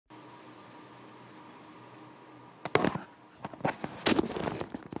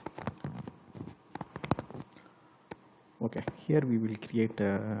Okay, here we will create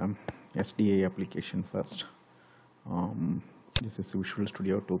a SDI application first. This is Visual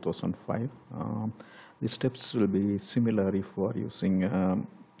Studio 2005. The steps will be similar if you are using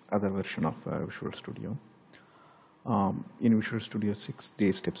other version of Visual Studio. In Visual Studio 6,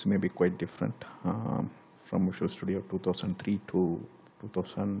 the steps may be quite different. From Visual Studio 2003 to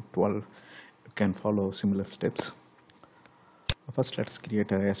 2012, you can follow similar steps. First, let's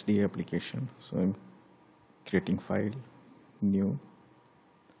create a SDI application. So I'm creating file, new,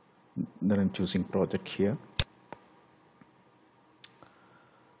 then I'm choosing project here.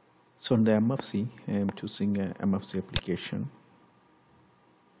 So in the MFC, I'm choosing a MFC application.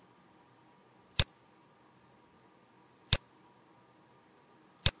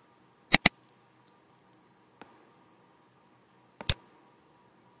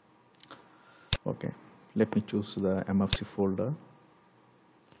 Okay, let me choose the MFC folder.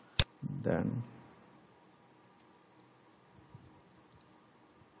 Then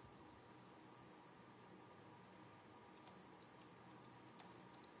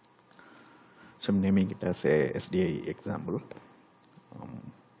so I'm naming it as a SDI example.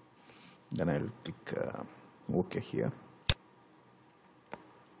 Then I'll click OK here.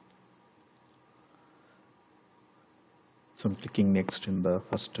 So I'm clicking next in the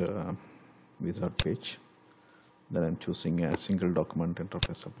first wizard page. Then I'm choosing a single document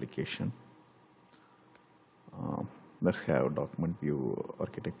interface application. Let's have document view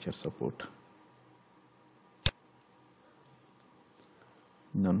architecture support.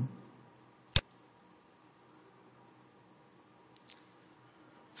 None.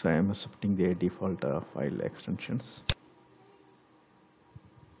 So I am accepting the default file extensions.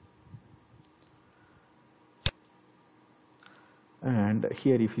 And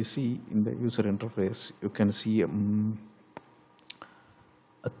here, if you see in the user interface, you can see a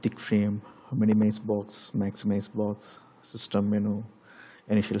thick frame, minimize box, maximize box, system menu,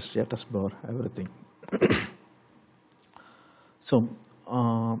 initial status bar, everything. So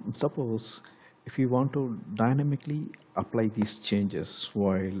suppose if you want to dynamically apply these changes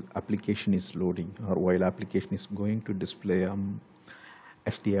while application is loading or while application is going to display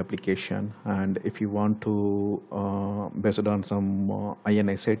SD application, and if you want to based on some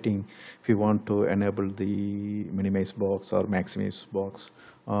INI setting, if you want to enable the minimize box or maximize box,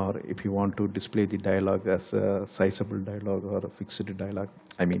 or if you want to display the dialog as a sizable dialog or a fixed dialog,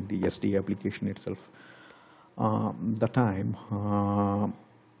 I mean the SD application itself, the time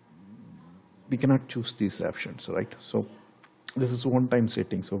we cannot choose these options, right? So this is one-time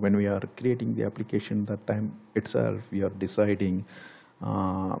setting. So when we are creating the application, that time itself we are deciding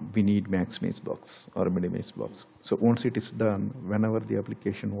we need maximize box or minimize box. So once it is done, whenever the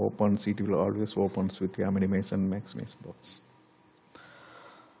application opens, it will always opens with the minimize and maximize box.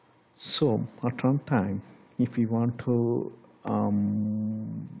 So at runtime, if we want to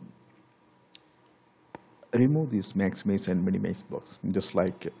remove this maximize and minimize box, just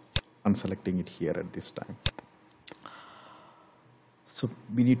like unselecting it here at this time. So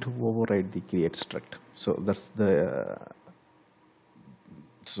we need to override the create struct. So that's the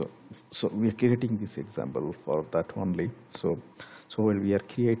so we are creating this example for that only. So while we are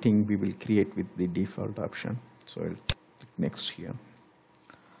creating, we will create with the default option. So I'll click next here.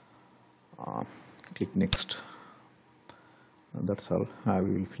 Click next. And that's all.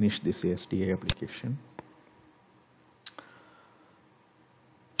 We will finish this SDI application.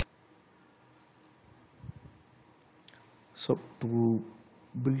 So to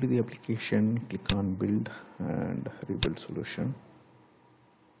build the application, click on build and rebuild solution.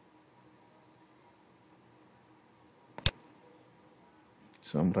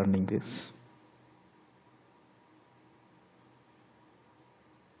 So I'm running this.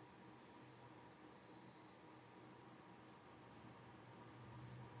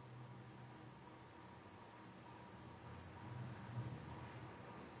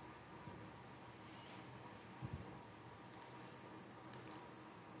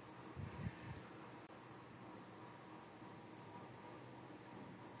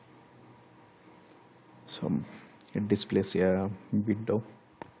 So it displays a window.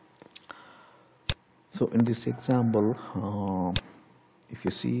 So in this example, if you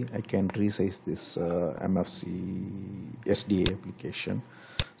see, I can resize this MFC SDA application.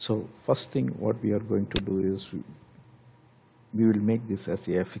 So first thing what we are going to do is we will make this as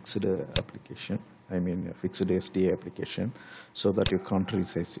a fixed application, I mean a fixed SDA application, so that you can't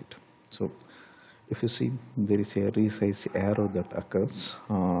resize it. So if you see, there is a resize arrow that occurs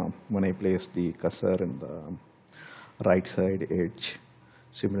when I place the cursor in the right side edge.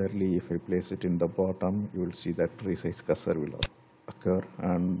 Similarly, if I place it in the bottom, you will see that resize cursor will occur,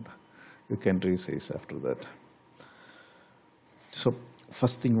 and you can resize after that. So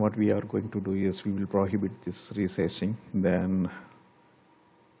first thing what we are going to do is we will prohibit this resizing. Then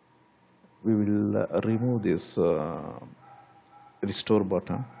we will remove this restore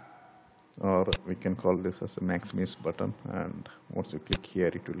button, or we can call this as a maximize button, and once you click here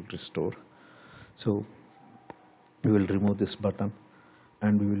it will restore. So we will remove this button,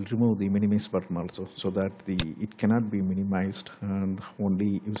 and we will remove the minimize button also, so that it cannot be minimized and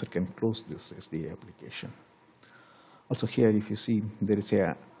only user can close this SDI application. Also here, if you see, there is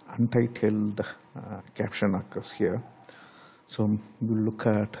a untitled caption occurs here. So we'll look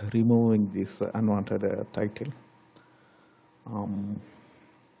at removing this unwanted title.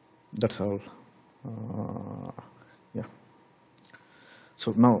 That's all. Yeah.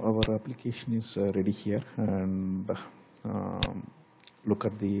 So now our application is ready here, and look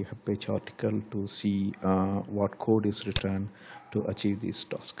at the page article to see what code is written to achieve this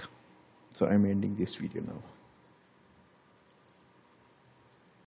task. So I'm ending this video now.